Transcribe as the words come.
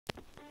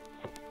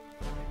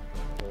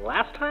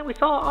last time we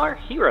saw our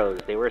heroes,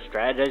 they were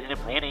strategizing and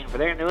planning for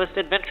their newest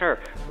adventure,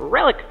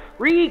 Relic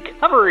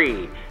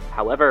Recovery.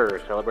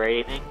 However,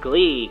 celebrating in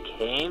glee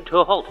came to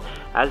a halt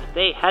as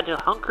they had to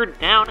hunker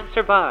down and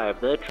survive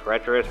the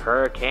treacherous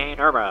Hurricane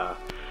Irma.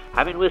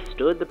 Having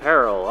withstood the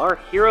peril, our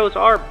heroes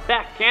are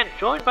back and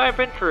joined by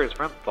adventurers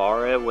from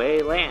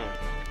faraway lands.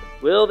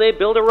 Will they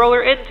build a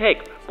roller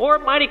intake, or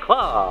mighty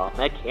claw,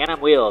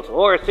 mechanism wheels,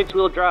 or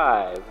six-wheel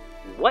drive?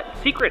 What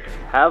secrets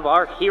have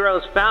our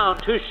heroes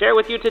found to share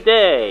with you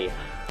today?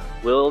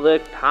 Will the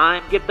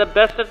time get the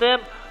best of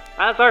them?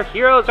 As our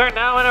heroes are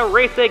now in a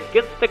race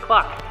against the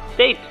clock.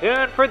 Stay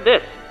tuned for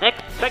this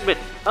next segment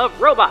of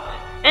Robot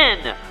in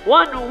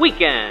 1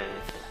 Weekend.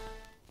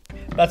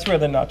 That's where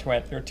the notch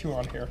went. There are 2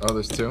 on here. Oh,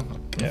 there's 2?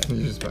 Yeah.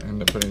 You just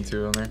end up putting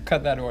 2 on there?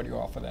 Cut that audio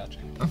off of that. 2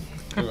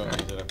 on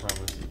there, I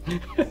promise.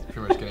 It's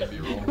pretty much gonna be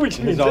B-roll. Which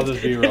means all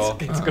this B-roll.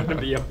 It's gonna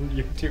be on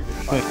YouTube.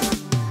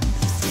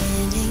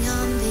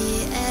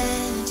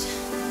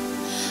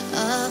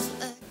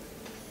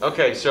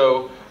 Okay,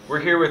 so we're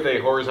here with a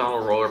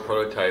horizontal roller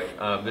prototype.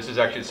 This is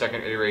actually the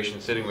second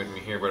iteration sitting with me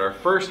here, but our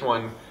first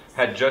one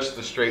had just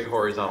the straight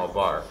horizontal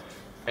bar.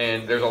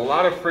 And there's a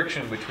lot of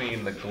friction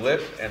between the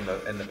glyph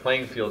and the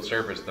playing field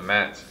surface, the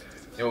mats.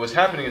 And what was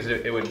happening is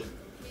it would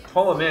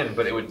pull them in,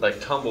 but it would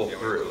like tumble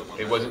through.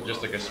 It wasn't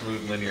just like a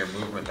smooth linear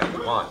movement that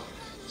we want.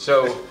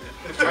 So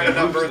I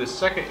moved to the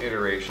second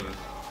iteration,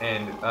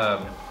 and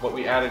what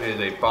we added is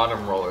a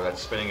bottom roller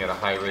that's spinning at a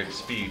high rate of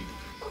speed.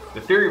 The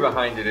theory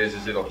behind it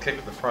is it'll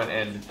kick the front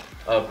end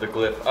of the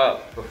glyph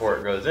up before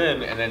it goes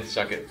in and then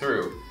suck it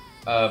through.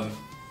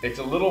 It's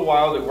a little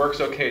wild, it works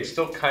okay, it's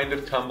still kind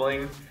of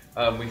tumbling.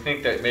 We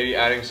think that maybe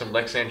adding some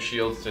Lexan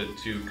shields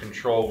to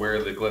control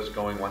where the glyph's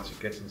going once it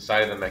gets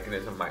inside of the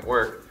mechanism might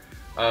work.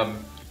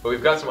 But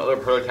we've got some other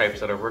prototypes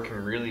that are working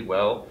really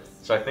well,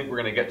 so I think we're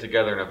going to get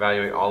together and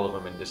evaluate all of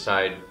them and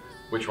decide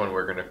which one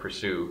we're going to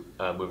pursue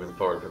moving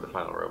forward for the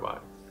final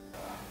robot.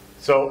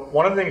 So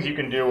one of the things you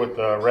can do with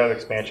the Rev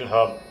Expansion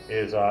Hub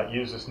is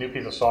use this new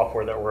piece of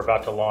software that we're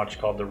about to launch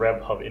called the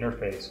Rev Hub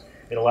Interface.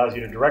 It allows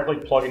you to directly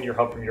plug into your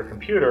hub from your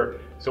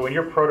computer, so when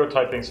you're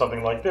prototyping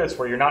something like this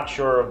where you're not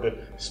sure of the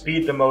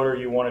speed the motor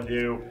you want to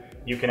do,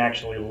 you can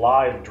actually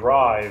live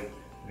drive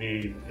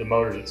the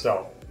motors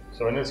itself.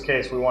 So in this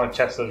case, we want to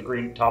test those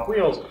green top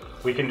wheels.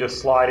 We can just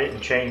slide it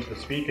and change the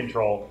speed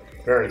control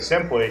very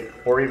simply,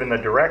 or even the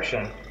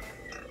direction.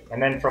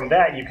 And then from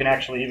that, you can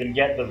actually even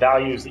get the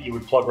values that you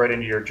would plug right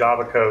into your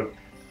Java code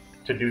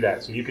to do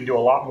that. So you can do a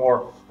lot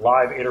more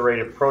live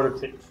iterative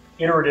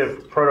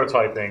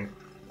prototyping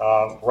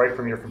right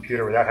from your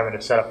computer without having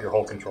to set up your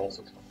whole control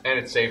system. And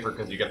it's safer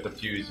because you got the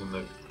fuse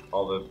and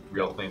all the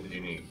real things that you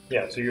need.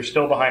 Yeah, so you're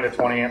still behind a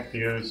 20 amp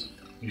fuse.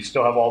 You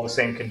still have all the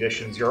same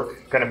conditions. You're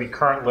going to be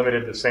current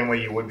limited the same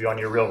way you would be on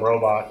your real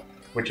robot,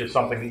 which is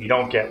something that you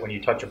don't get when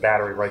you touch a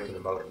battery right to the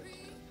motor.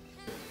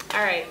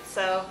 Alright,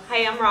 so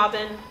hi, I'm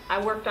Robin.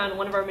 I worked on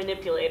one of our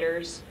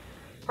manipulators.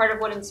 Part of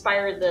what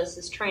inspired this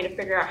is trying to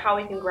figure out how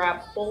we can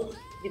grab both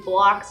the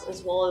blocks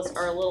as well as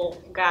our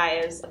little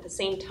guys at the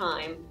same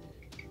time,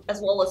 as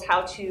well as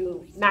how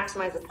to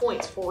maximize the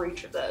points for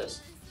each of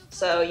those.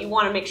 So you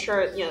want to make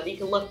sure that you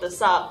can lift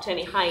this up to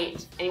any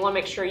height, and you want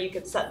to make sure you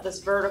could set this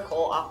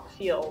vertical off the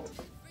field.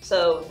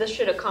 So this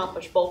should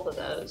accomplish both of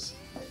those.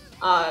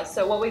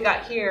 So what we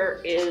got here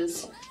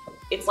is,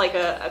 it's like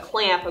a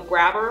clamp, a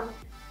grabber,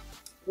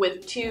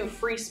 with 2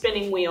 free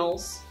spinning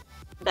wheels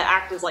that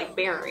act as like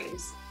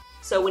bearings.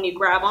 So when you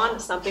grab onto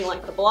something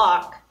like the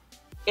block,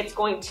 it's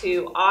going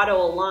to auto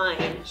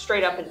align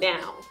straight up and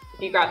down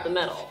if you grab the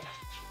middle.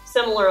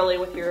 Similarly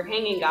with your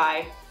hanging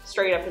guy,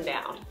 straight up and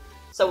down.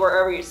 So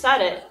wherever you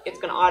set it, it's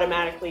going to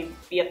automatically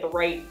be at the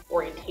right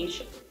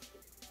orientation.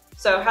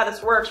 So how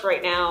this works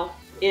right now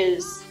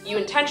is you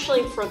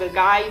intentionally, for the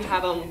guy, you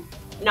have him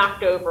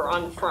knocked over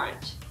on the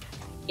front,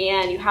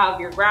 and you have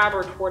your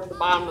grabber towards the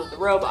bottom of the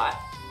robot.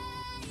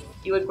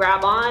 You would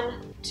grab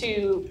on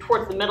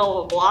towards the middle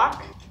of a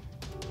block,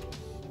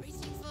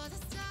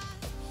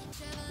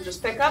 and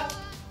just pick up.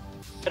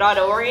 It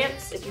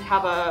auto-orients. If you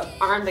have an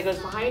arm that goes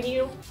behind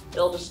you,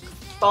 it'll just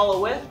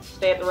follow with,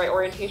 stay at the right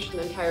orientation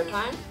the entire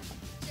time.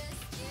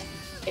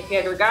 If you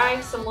have your guy,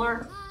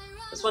 similar.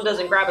 This one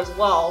doesn't grab as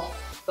well,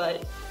 but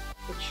it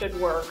should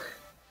work.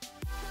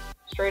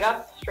 Straight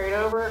up, straight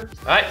over.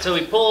 Alright, so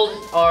we pulled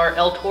our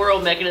El Toro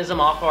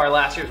mechanism off of our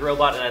last year's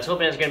robot, and I was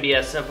hoping it was going to be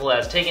as simple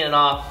as taking it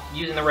off,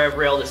 using the rev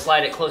rail to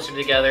slide it closer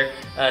together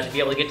to be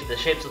able to get to the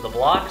shapes of the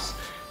blocks.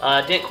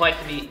 Didn't quite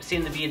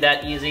seem to be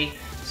that easy,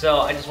 so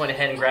I just went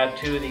ahead and grabbed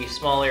 2 of the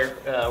smaller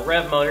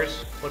rev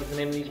motors. What is the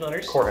name of these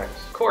motors? Core hex.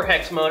 Core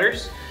hex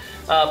motors.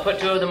 Put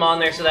 2 of them on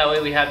there so that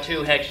way we have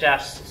 2 hex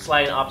shafts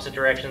sliding opposite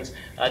directions.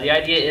 The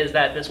idea is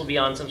that this will be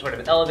on some sort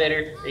of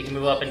elevator that you can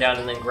move up and down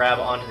and then grab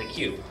onto the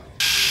cube.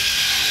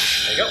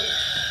 There you go.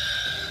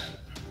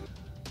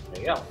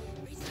 There you go.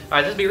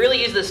 Alright, this would be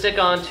really easy to stick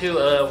onto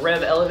a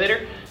rev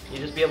elevator. You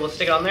just be able to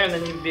stick it on there, and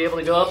then you'd be able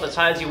to go up as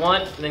high as you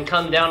want, and then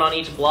come down on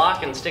each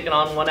block and stick it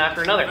on one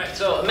after another. Right,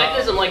 so a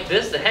mechanism like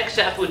this, the hex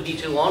shaft would be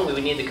too long. We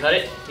would need to cut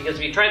it, because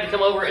if you tried to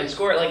come over and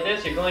score it like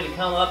this, you're going to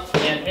come up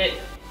and hit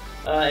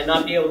and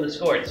not be able to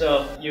score it.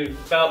 So you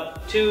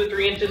about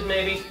 2-3 inches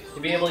maybe to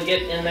be able to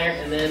get in there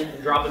and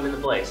then drop them into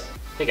place.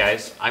 Hey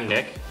guys, I'm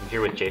Nick. I'm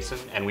here with Jason,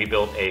 and we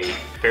built a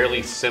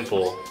fairly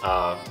simple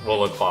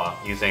roller claw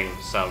using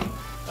some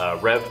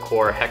Rev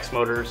Core hex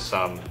motors,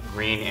 some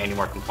green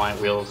Anti-Mark compliant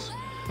wheels,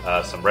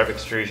 some Rev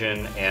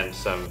extrusion, and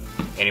some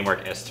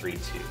Anti-Mark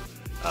S32.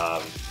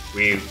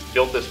 We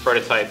built this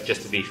prototype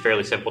just to be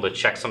fairly simple, to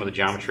check some of the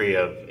geometry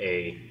of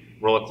a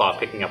roller claw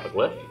picking up a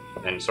glyph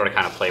and sort of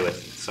kind of play with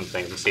some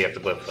things and see if the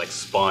glyph like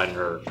spun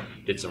or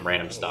did some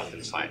random stuff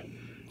inside.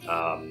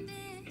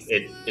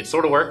 It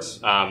sort of works.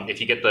 If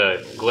you get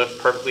the glyph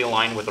perfectly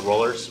aligned with the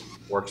rollers,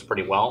 works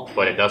pretty well,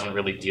 but it doesn't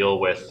really deal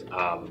with you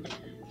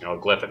know, a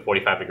glyph at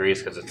 45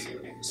 degrees because it's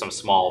some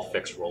small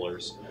fixed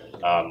rollers,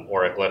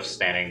 or a glyph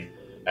standing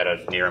at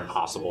a near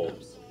impossible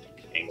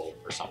angle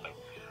or something.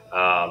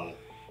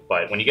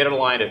 But when you get it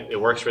aligned, it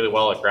works really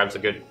well. It grabs a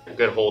good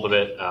hold of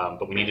it,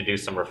 but we need to do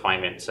some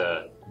refinement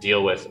to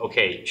deal with,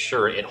 okay,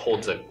 sure, it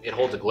holds a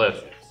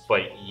glyph,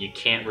 but you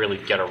can't really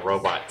get a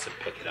robot to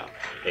pick it up.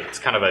 It's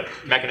kind of a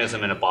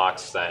mechanism in a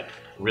box that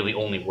really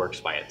only works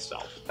by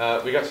itself.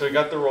 We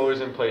got the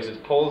rollers in place.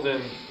 It pulls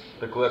in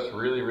the glyph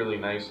really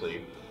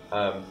nicely,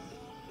 and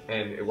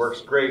it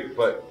works great.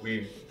 But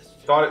we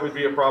thought it would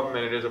be a problem,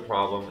 and it is a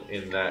problem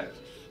in that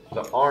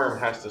the arm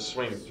has to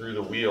swing through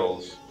the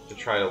wheels to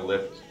try to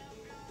lift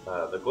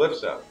the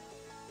glyphs up.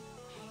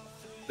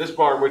 This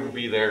bar wouldn't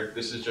be there.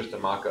 This is just a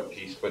mock-up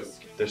piece, but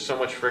there's so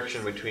much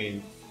friction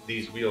between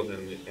these wheels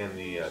and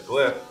the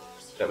glyph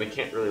that we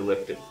can't really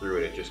lift it through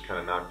it. It just kind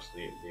of knocks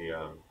the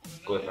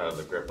glyph out of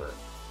the gripper.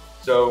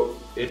 So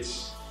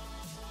it's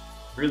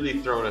really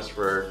thrown us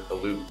for a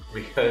loop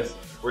because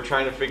we're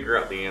trying to figure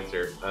out the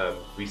answer.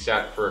 We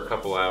sat for a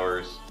couple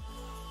hours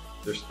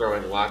just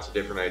throwing lots of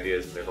different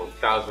ideas, and there's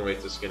 1,000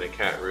 ways to skin a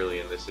cat really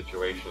in this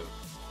situation.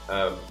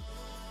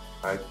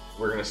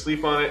 We're going to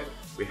sleep on it.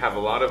 We have a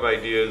lot of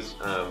ideas.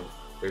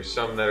 There's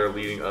some that are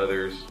leading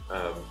others,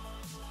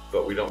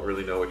 but we don't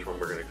really know which one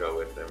we're going to go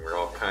with, and we're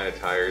all kind of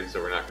tired,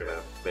 so we're not going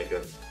to make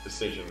a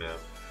decision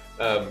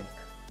now.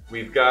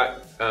 We've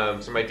got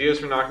some ideas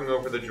for knocking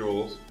over the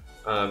jewels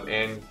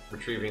and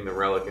retrieving the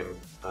relic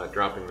and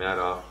dropping that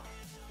off.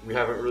 We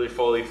haven't really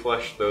fully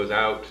fleshed those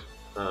out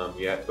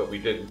yet, but we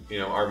did, you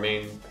know, our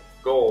main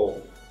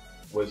goal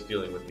was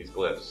dealing with these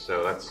glyphs,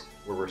 so that's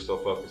where we're still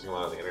focusing a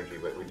lot of the energy,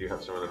 but we do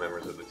have some of the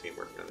members of the team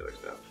working on the other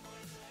stuff.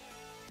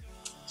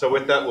 So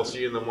with that, we'll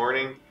see you in the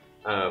morning.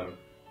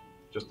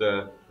 Just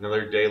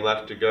another day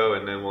left to go,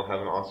 and then we'll have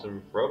an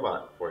awesome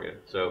robot for you.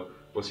 So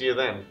we'll see you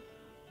then.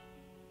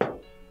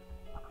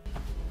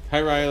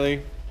 Hi,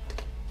 Riley.